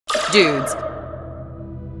Dudes,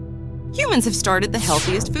 humans have started the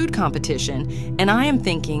healthiest food competition, and I am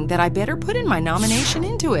thinking that I better put in my nomination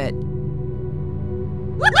into it.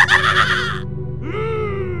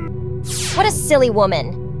 What a silly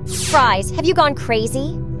woman. Fries, have you gone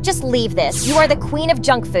crazy? Just leave this. You are the queen of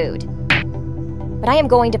junk food. But I am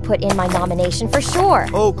going to put in my nomination for sure.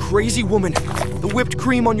 Oh, crazy woman. The whipped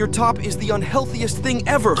cream on your top is the unhealthiest thing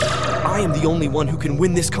ever. I am the only one who can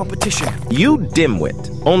win this competition. You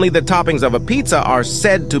dimwit. Only the toppings of a pizza are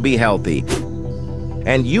said to be healthy.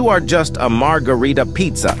 And you are just a margarita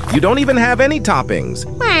pizza. You don't even have any toppings.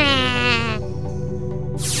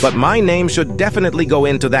 But my name should definitely go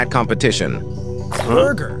into that competition.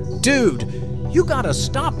 Burger, dude, you gotta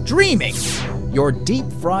stop dreaming. Your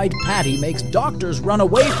deep-fried patty makes doctors run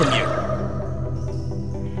away from you.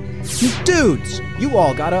 Dudes, you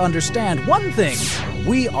all gotta understand one thing.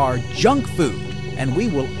 We are junk food, and we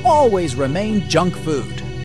will always remain junk food.